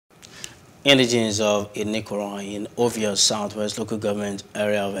Indigenes of Inikorokha in Ovia Southwest local government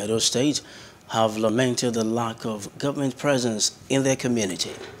area of Edo State have lamented the lack of government presence in their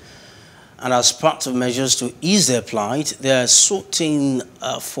community. And as part of measures to ease their plight, they are seeking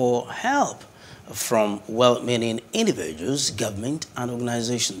for help from well-meaning individuals, government, and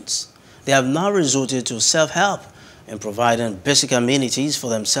organizations. They have now resorted to self-help in providing basic amenities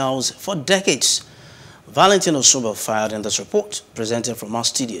for themselves for decades. Valentin Osuba filed in this report presented from our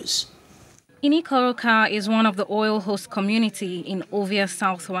studios. Inikorokha is one of the oil host community in Ovia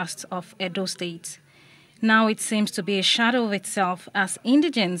Southwest of Edo State. Now it seems to be a shadow of itself as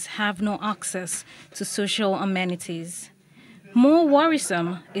indigents have no access to social amenities. More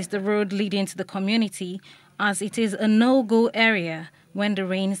worrisome is the road leading to the community as it is a no-go area when the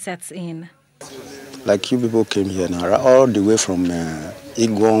rain sets in. Like you people came here now, all the way from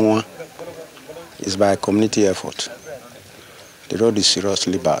Igwonwa, is by community effort. The road is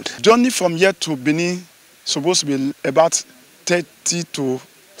seriously bad. Journey from here to Benin supposed to be about 30 to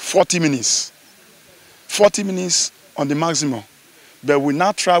 40 minutes. 40 minutes on the maximum. But we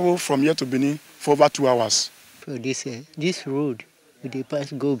now travel from here to Benin for over 2 hours. So this road, we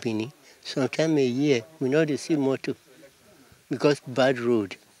pass go Benin, sometime a year, we know they see motor because bad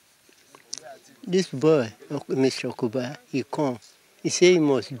road. This boy, Mr. Kuba, he come. He say he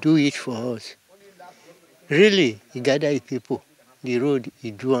must do it for us. Really, he gather people. The road,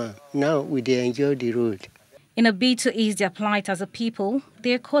 he do one. Now we dey enjoy the road. In a bid to ease their plight as a people,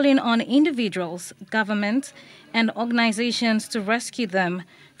 they are calling on individuals, government, and organizations to rescue them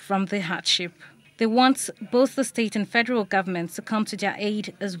from the hardship. They want both the state and federal governments to come to their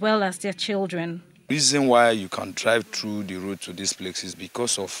aid as well as their children. The reason why you can drive through the road to this place is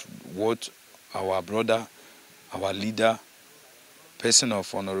because of what our brother, our leader, person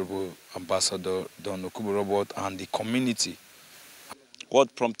of Honorable Ambassador Don Okubo and the community.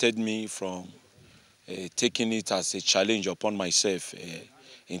 What prompted me from taking it as a challenge upon myself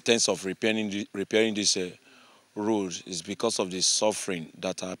in terms of repairing this road is because of the suffering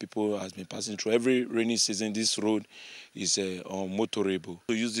that our people has been passing through. Every rainy season, this road is unmotorable.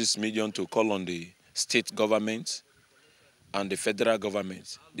 To use this medium to call on the state government and the federal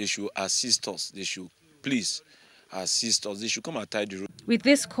government, they should assist us. They should please assist us. They should come and tie the road. With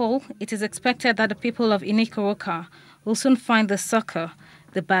this call, it is expected that the people of Inikorokha will soon find the succor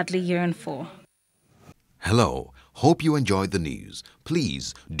they badly yearn for. Hello, hope you enjoyed the news.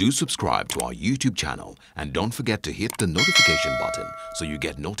 Please do subscribe to our YouTube channel and don't forget to hit the notification button so you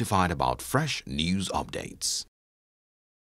get notified about fresh news updates.